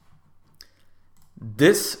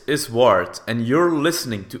This is Wart, and you're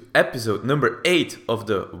listening to episode number 8 of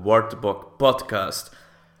the Wartebok podcast.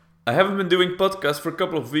 I haven't been doing podcasts for a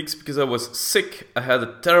couple of weeks because I was sick. I had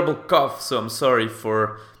a terrible cough, so I'm sorry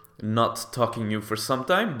for not talking to you for some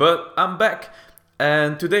time, but I'm back.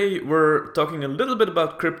 And today we're talking a little bit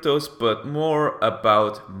about cryptos, but more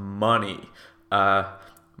about money.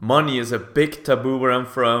 Money is a big taboo where I'm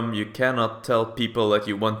from. You cannot tell people that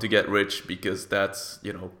you want to get rich because that's,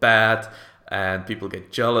 bad. And people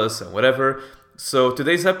get jealous and whatever. So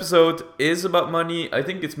today's episode is about money. I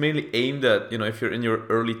think it's mainly aimed at, if you're in your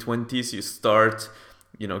early 20s, you start,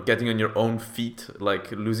 getting on your own feet,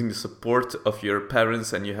 like losing the support of your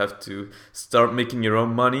parents, and you have to start making your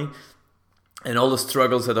own money and all the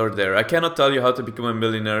struggles that are there. I cannot tell you how to become a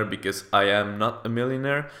millionaire because I am not a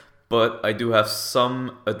millionaire, but I do have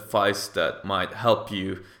some advice that might help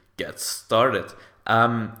you get started.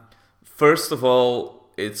 First of all,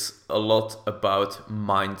 it's a lot about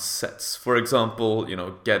mindsets. For example,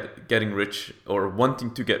 getting rich or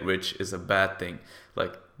wanting to get rich is a bad thing.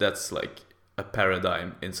 Like that's like a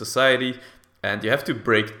paradigm in society, and you have to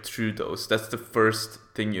break through those. That's the first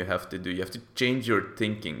thing you have to do. You have to change your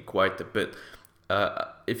thinking quite a bit.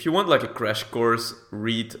 If you want like a crash course,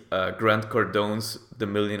 read Grant Cardone's The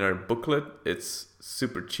Millionaire booklet. It's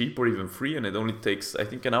super cheap or even free, and it only takes, I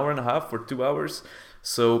think, an hour and a half or 2 hours.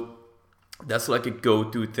 So that's like a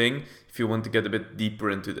go-to thing if you want to get a bit deeper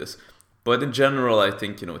into this. But in general, I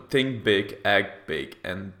think, think big, act big,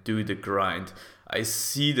 and do the grind. I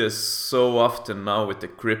see this so often now with the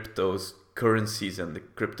cryptos, currencies, and the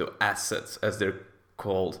crypto assets, as they're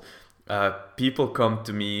called. People come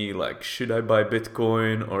to me like, should I buy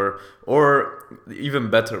Bitcoin? Or even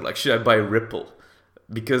better, like, should I buy Ripple?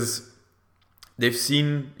 Because they've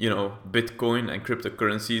seen, Bitcoin and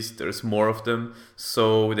cryptocurrencies, there's more of them.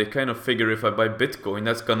 So they kind of figure if I buy Bitcoin,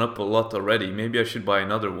 that's gone up a lot already. Maybe I should buy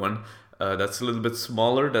another one that's a little bit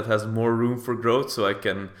smaller, that has more room for growth. So I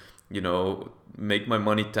can, make my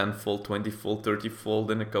money 10-fold, 20-fold, 30-fold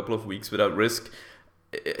in a couple of weeks without risk.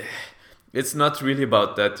 It's not really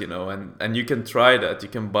about that, and you can try that. You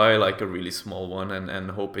can buy like a really small one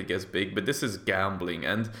and hope it gets big. But this is gambling.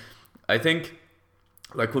 And I think,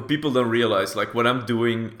 like, what people don't realize, like what I'm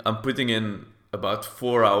doing, I'm putting in about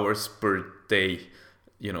 4 hours per day,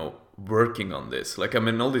 working on this. Like, I'm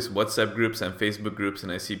in all these WhatsApp groups and Facebook groups,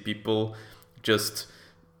 and I see people just,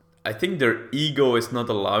 I think their ego is not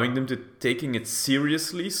allowing them to taking it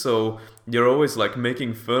seriously. So they're always like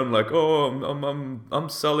making fun, like, oh, I'm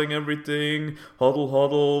selling everything,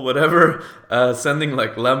 hodl, whatever, sending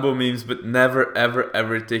like Lambo memes, but never,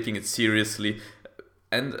 ever taking it seriously.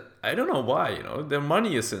 And I don't know why, their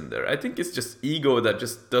money is in there. I think it's just ego that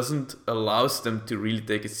just doesn't allows them to really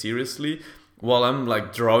take it seriously. While I'm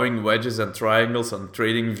like drawing wedges and triangles on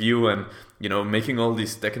TradingView and, making all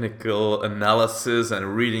these technical analysis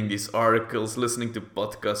and reading these articles, listening to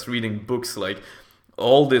podcasts, reading books, like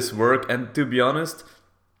all this work. And to be honest,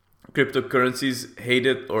 cryptocurrencies, hate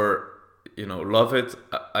it or, love it,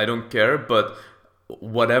 I don't care. But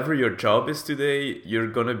whatever your job is today, you're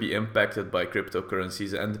gonna be impacted by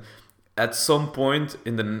cryptocurrencies. And at some point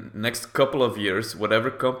in the next couple of years, whatever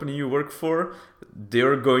company you work for,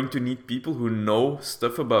 they're going to need people who know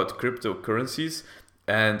stuff about cryptocurrencies.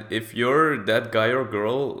 And if you're that guy or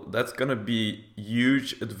girl, that's gonna be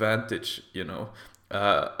huge advantage.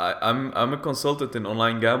 I'm a consultant in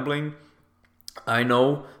online gambling. I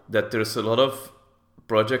know that there's a lot of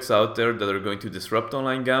projects out there that are going to disrupt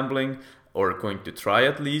online gambling, or going to try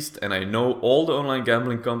at least. And I know all the online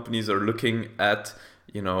gambling companies are looking at,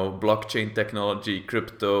 blockchain technology,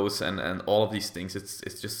 cryptos, and all of these things.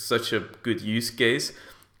 It's just such a good use case.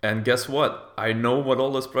 And guess what? I know what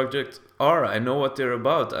all those projects are. I know what they're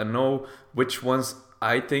about. I know which ones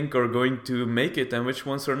I think are going to make it and which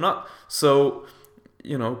ones are not. So,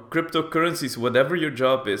 cryptocurrencies, whatever your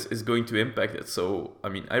job is going to impact it. So,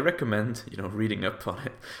 I recommend, reading up on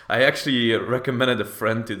it. I actually recommended a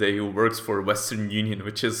friend today who works for Western Union,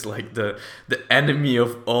 which is like the enemy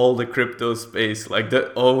of all the crypto space. Like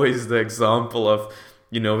always the example of,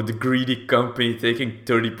 the greedy company taking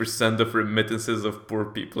 30% of remittances of poor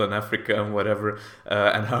people in Africa and whatever,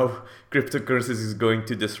 and how cryptocurrencies is going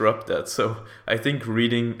to disrupt that. So I think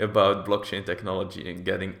reading about blockchain technology and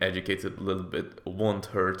getting educated a little bit won't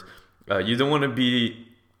hurt. You don't want to be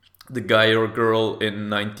the guy or girl in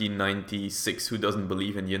 1996 who doesn't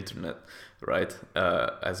believe in the internet, right?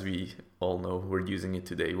 As we all know, we're using it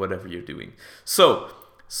today, whatever you're doing. So,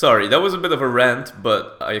 sorry, that was a bit of a rant,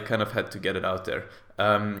 but I kind of had to get it out there.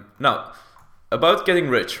 Now, about getting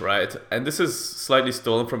rich, right? And this is slightly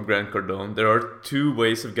stolen from Grant Cardone. There are two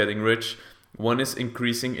ways of getting rich. One is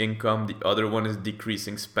increasing income, the other one is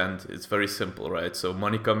decreasing spend. It's very simple, right? So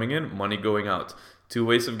money coming in, money going out. Two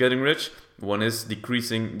ways of getting rich. One is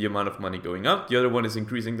decreasing the amount of money going out, the other one is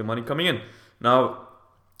increasing the money coming in. Now,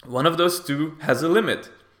 one of those two has a limit.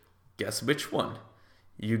 Guess which one?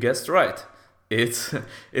 You guessed right. It's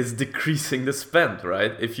decreasing the spend,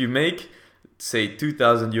 right? If you make, say,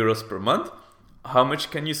 2,000 euros per month, how much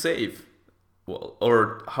can you save? Well,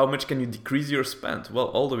 or how much can you decrease your spend? Well,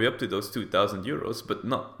 all the way up to those 2,000 euros, but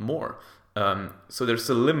not more. So there's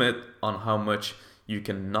a limit on how much you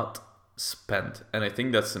cannot spend, and I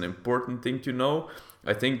think that's an important thing to know.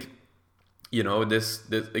 I think, this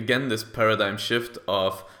again, this paradigm shift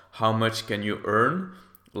of how much can you earn.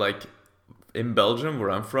 Like in Belgium,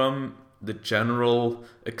 where I'm from, the general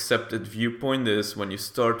accepted viewpoint is when you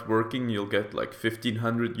start working, you'll get like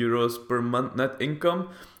 1,500 euros per month net income.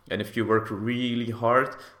 And if you work really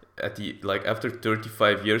hard, after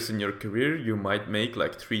 35 years in your career, you might make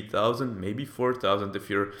like 3,000, maybe 4,000 if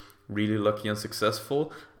you're really lucky and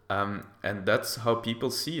successful. And that's how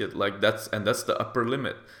people see it. That's the upper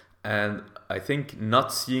limit. And I think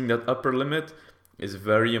not seeing that upper limit is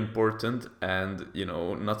very important, and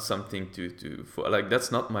not something to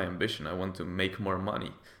that's not my ambition. I want to make more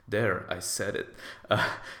money. There, I said it.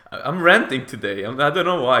 I'm ranting today. I don't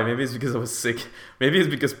know why. Maybe it's because I was sick. Maybe it's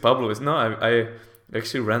because Pablo is. No, I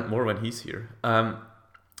actually rant more when he's here.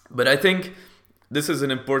 But I think this is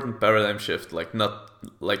an important paradigm shift. Not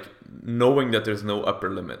knowing that there's no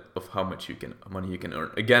upper limit of how much money you can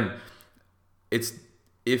earn. Again, it's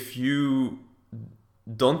if you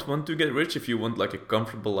don't want to get rich, if you want like a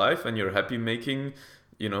comfortable life and you're happy making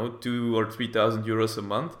 2,000 or 3,000 euros a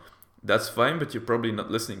month, that's fine, but you're probably not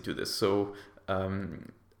listening to this. So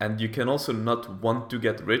and you can also not want to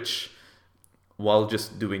get rich while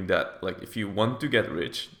just doing that. Like if you want to get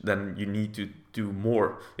rich, then you need to do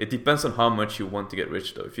more. It depends on how much you want to get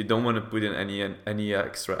rich though. If you don't want to put in any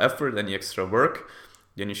extra effort, any extra work,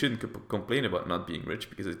 then you shouldn't complain about not being rich,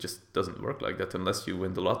 because it just doesn't work like that unless you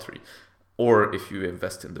win the lottery. Or if you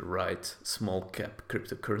invest in the right small cap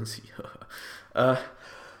cryptocurrency.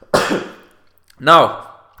 Now,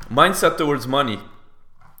 mindset towards money.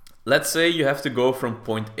 Let's say you have to go from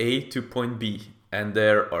point A to point B, and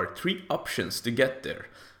there are 3 options to get there.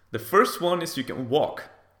 The first one is you can walk,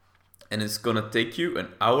 and it's gonna take you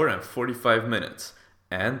 1 hour and 45 minutes,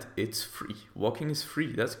 and it's free. Walking is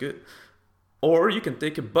free, that's good. Or you can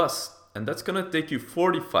take a bus, and that's gonna take you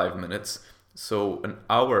 45 minutes, so 1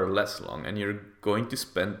 hour less long, and you're going to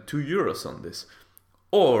spend 2 euros on this.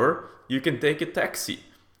 Or you can take a taxi,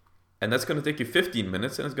 and that's going to take you 15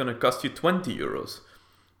 minutes, and it's going to cost you 20 euros.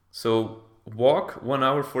 So walk 1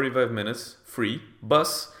 hour 45 minutes free,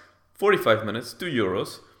 bus 45 minutes 2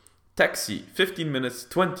 euros, taxi 15 minutes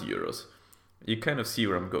 20 euros. You kind of see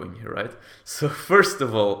where I'm going here, right? So first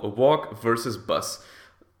of all, walk versus bus.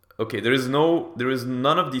 Okay, there is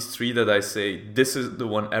none of these 3 that I say this is the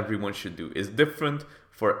one everyone should do. It's different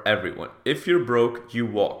for everyone. If you're broke, you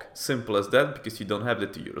walk. Simple as that, because you don't have the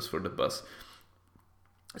 2 euros for the bus.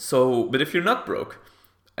 So, but if you're not broke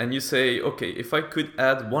and you say, okay, if I could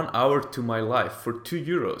add 1 hour to my life for 2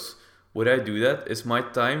 euros, would I do that? Is my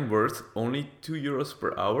time worth only 2 euros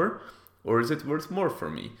per hour, or is it worth more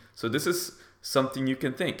for me? So this is something you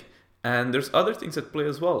can think. And there's other things at play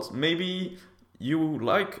as well. Maybe you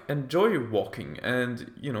enjoy walking,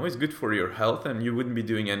 and it's good for your health, and you wouldn't be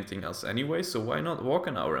doing anything else anyway, so why not walk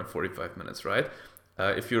 1 hour and 45 minutes, right?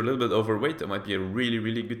 If you're a little bit overweight, that might be a really,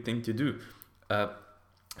 really good thing to do.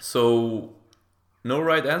 So no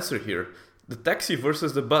right answer here. The taxi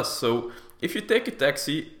versus the bus. So if you take a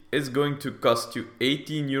taxi, it's going to cost you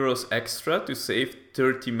 18 euros extra to save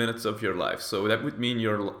 30 minutes of your life. So that would mean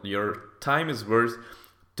your time is worth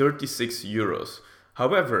 36 euros.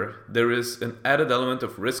 However, there is an added element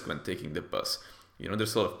of risk when taking the bus.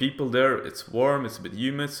 There's a lot of people there, it's warm, it's a bit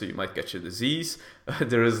humid, so you might catch a disease.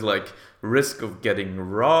 There is risk of getting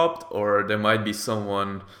robbed, or there might be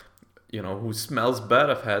someone, who smells bad.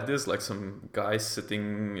 I've had this, some guy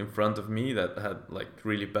sitting in front of me that had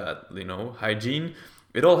really bad, hygiene.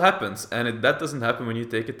 It all happens, and that doesn't happen when you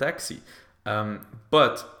take a taxi.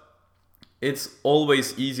 But it's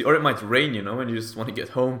always easy, or it might rain, and you just want to get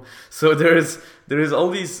home. So there is all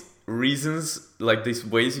these reasons, these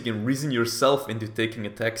ways you can reason yourself into taking a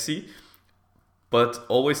taxi. But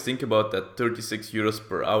always think about that 36 euros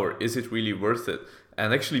per hour. Is it really worth it?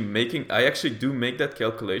 And I actually do make that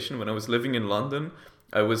calculation. When I was living in London,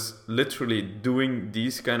 I was literally doing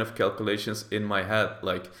these kind of calculations in my head.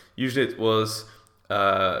 Usually it was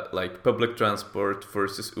public transport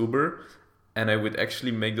versus Uber. And I would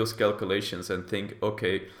actually make those calculations and think,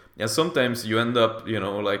 okay, and sometimes you end up,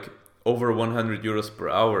 over 100 euros per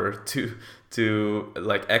hour to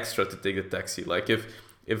like extra to take the taxi. Like if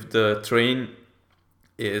the train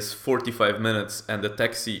is 45 minutes and the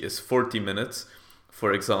taxi is 40 minutes,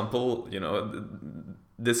 for example,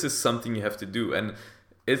 this is something you have to do. And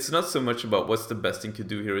it's not so much about what's the best thing to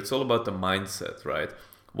do here. It's all about the mindset, right?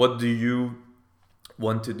 What do you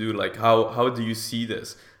want to do? Like how do you see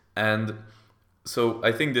this? And so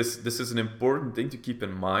I think this is an important thing to keep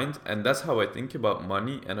in mind, and that's how I think about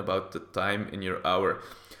money and about the time in your hour.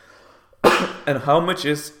 And how much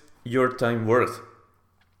is your time worth?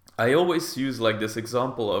 I always use like this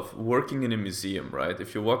example of working in a museum, right?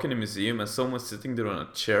 If you walk in a museum and someone's sitting there on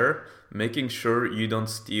a chair, making sure you don't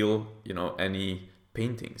steal, any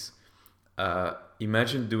paintings.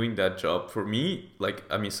 Imagine doing that job. For me,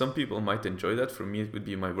 some people might enjoy that. For me, it would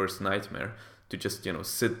be my worst nightmare to just,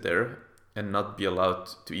 sit there and not be allowed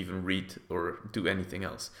to even read or do anything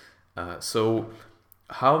else. So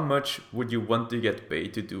how much would you want to get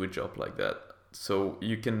paid to do a job like that? So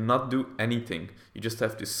you cannot do anything. You just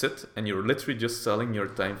have to sit and you're literally just selling your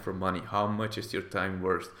time for money. How much is your time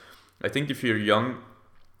worth? I think if you're young,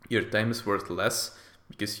 your time is worth less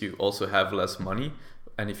because you also have less money.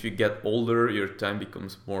 And if you get older, your time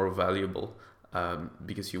becomes more valuable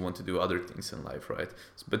because you want to do other things in life, right?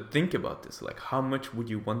 But think about this, like how much would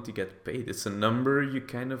you want to get paid? It's a number you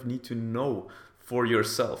kind of need to know for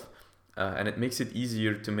yourself. And it makes it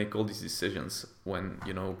easier to make all these decisions when,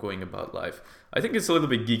 going about life. I think it's a little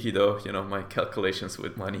bit geeky though, my calculations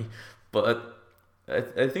with money. But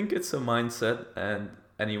I think it's a mindset and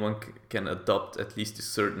anyone can adopt at least to a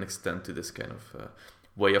certain extent to this kind of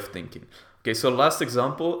way of thinking. Okay, so last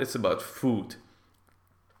example, it's about food.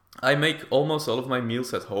 I make almost all of my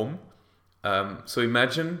meals at home. So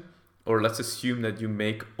imagine, or let's assume that you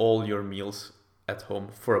make all your meals at home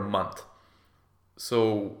for a month.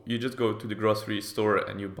 So you just go to the grocery store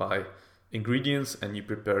and you buy ingredients and you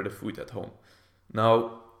prepare the food at home.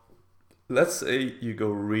 Now, let's say you go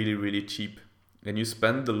really, really cheap and you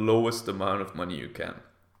spend the lowest amount of money you can.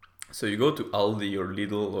 So you go to Aldi or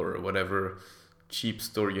Lidl or whatever cheap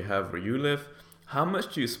store you have where you live. How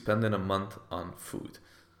much do you spend in a month on food?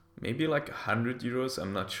 Maybe like 100 euros,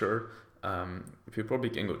 I'm not sure. If you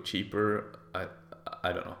probably can go cheaper,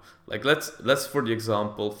 I don't know. Like let's for the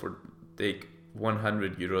example, take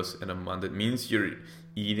 100 euros in a month. It means you're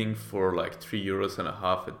eating for like 3 euros and a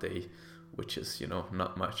half a day, which is,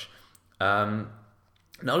 not much. Now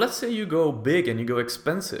let's say you go big and you go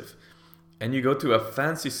expensive and you go to a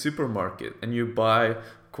fancy supermarket and you buy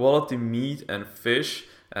quality meat and fish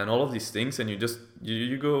and all of these things, and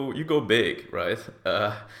you go big, right?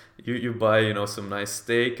 You buy some nice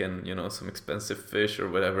steak and some expensive fish or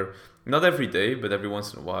whatever. Not every day, but every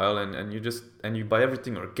once in a while, and you buy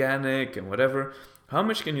everything organic and whatever. How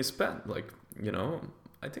much can you spend? Like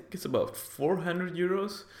I think it's about 400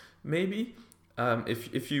 euros maybe.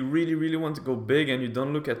 If you really, really want to go big and you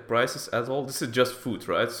don't look at prices at all, this is just food,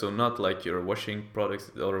 right? So not like your washing products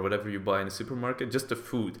or whatever you buy in the supermarket, just the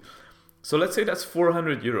food. So let's say that's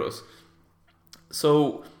 400 euros.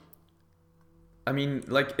 So, I mean,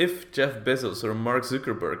 like if Jeff Bezos or Mark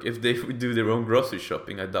Zuckerberg, if they would do their own grocery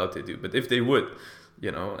shopping, I doubt they do, but if they would,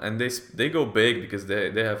 and they go big because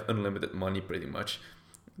they have unlimited money pretty much,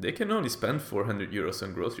 they can only spend 400 euros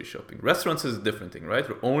on grocery shopping. Restaurants is a different thing, right?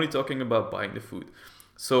 We're only talking about buying the food.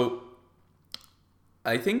 So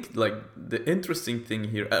I think like the interesting thing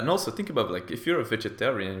here, and also think about like if you're a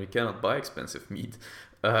vegetarian and you cannot buy expensive meat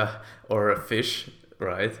or a fish,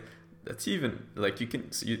 right? That's even like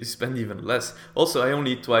you spend even less. Also, I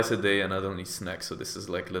only eat twice a day and I don't eat snacks, so this is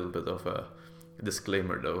like a little bit of a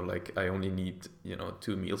disclaimer though. Like I only need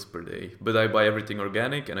 2 meals per day, but I buy everything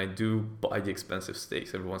organic and I do buy the expensive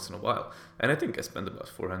steaks every once in a while, and I think I spend about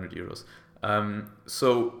 400 euros.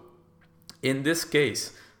 So in this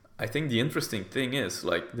case, I think the interesting thing is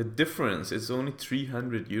like the difference is only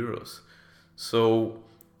 300 euros. So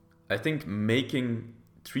I think making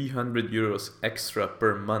 300 euros extra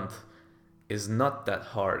per month is not that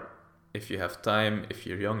hard. If you have time, if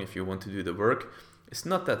you're young, if you want to do the work, it's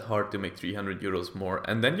not that hard to make 300 euros more.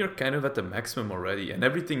 And then you're kind of at the maximum already. And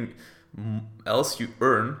everything else you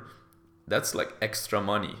earn, that's like extra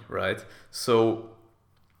money, right? So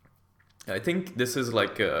I think this is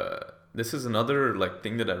like this is another like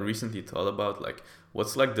thing that I recently thought about, like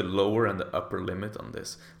what's like the lower and the upper limit on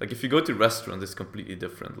this. Like if you go to restaurants, it's completely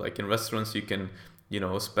different. Like in restaurants you can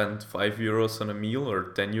spend 5 euros on a meal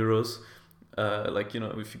or 10 euros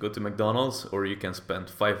if you go to McDonald's, or you can spend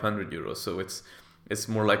 500 euros. So it's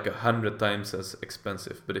more like 100 times as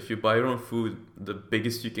expensive. But if you buy your own food, the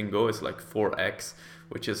biggest you can go is like 4x,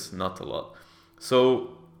 which is not a lot.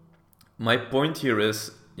 So my point here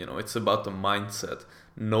is, it's about the mindset,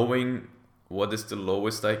 knowing what is the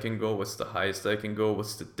lowest I can go, what's the highest I can go,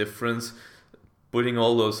 what's the difference, putting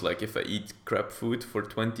all those, like if I eat crap food for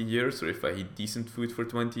 20 years or if I eat decent food for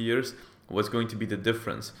 20 years, what's going to be the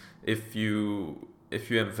difference? If you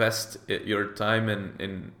invest your time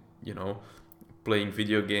in playing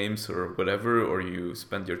video games or whatever, or you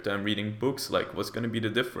spend your time reading books, like what's going to be the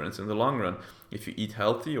difference in the long run? If you eat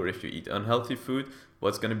healthy or if you eat unhealthy food,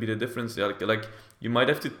 what's going to be the difference? Like you might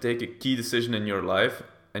have to take a key decision in your life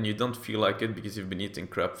and you don't feel like it because you've been eating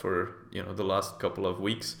crap for the last couple of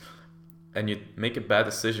weeks, and you make a bad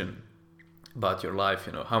decision about your life.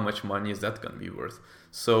 How much money is that going to be worth?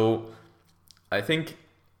 So I think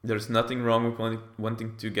there's nothing wrong with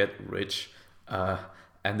wanting to get rich,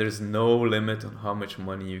 and there's no limit on how much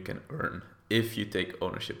money you can earn if you take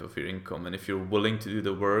ownership of your income and if you're willing to do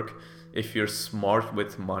the work, if you're smart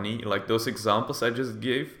with money. Like those examples I just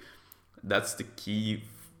gave, that's the key,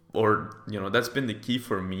 or that's been the key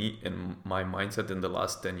for me in my mindset in the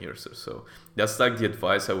last 10 years or so. That's like the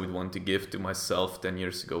advice I would want to give to myself 10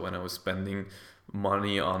 years ago when I was spending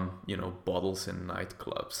money on bottles in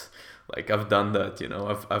nightclubs. Like I've done that.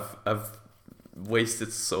 I've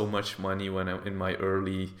wasted so much money when I'm in my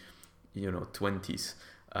early 20s,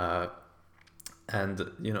 and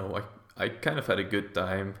I kind of had a good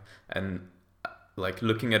time, and like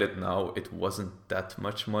looking at it now, it wasn't that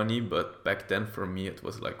much money, but back then for me it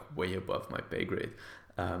was like way above my pay grade.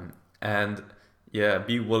 And yeah,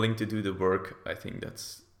 be willing to do the work. I think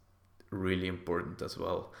that's really important as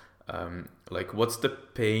well. Like what's the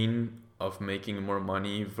pain of making more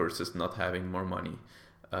money versus not having more money?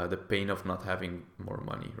 The pain of not having more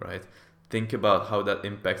money, right? Think about how that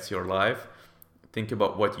impacts your life. Think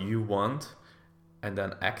about what you want and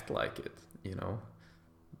then act like it,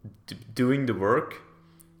 doing the work.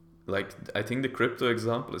 Like I think the crypto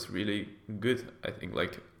example is really good. I think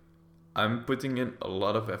like I'm putting in a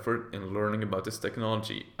lot of effort in learning about this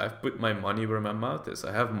technology. I've put my money where my mouth is.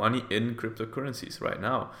 I have money in cryptocurrencies right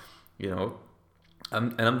now,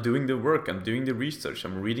 and I'm doing the work, I'm doing the research,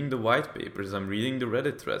 I'm reading the white papers, I'm reading the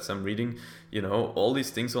Reddit threads, I'm reading, all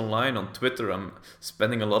these things online on Twitter. I'm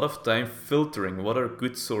spending a lot of time filtering what are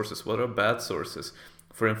good sources, what are bad sources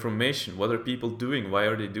for information, what are people doing, why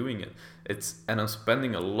are they doing it. And I'm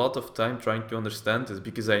spending a lot of time trying to understand this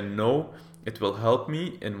because I know it will help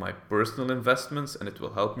me in my personal investments and it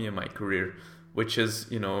will help me in my career, which is,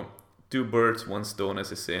 two birds, one stone, as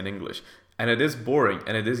they say in English. And it is boring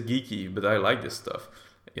and it is geeky, but I like this stuff,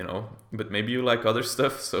 but maybe you like other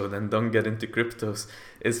stuff, so then don't get into cryptos.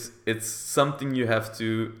 It's something you have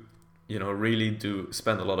to, really do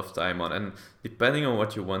spend a lot of time on. And depending on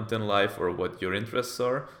what you want in life or what your interests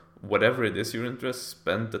are, whatever it is your interest,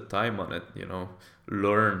 spend the time on it,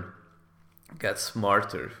 learn, get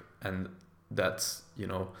smarter. And that's,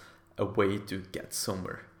 a way to get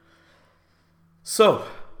somewhere. So,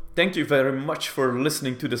 thank you very much for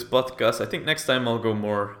listening to this podcast. I think next time I'll go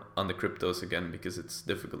more on the cryptos again because it's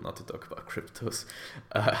difficult not to talk about cryptos.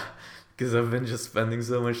 Because I've been just spending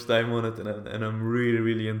so much time on it and I'm really,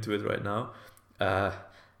 really into it right now.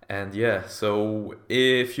 And yeah, so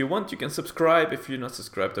if you want, you can subscribe if you're not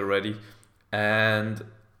subscribed already. And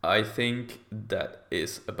I think that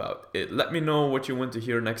is about it. Let me know what you want to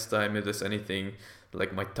hear next time. If there's anything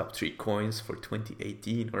like my top 3 coins for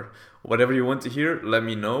 2018 or whatever you want to hear, let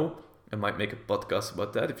me know. I might make a podcast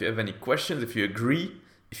about that. If you have any questions, if you agree,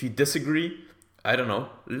 if you disagree, I don't know,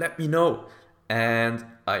 let me know. And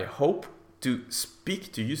I hope to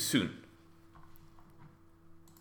speak to you soon.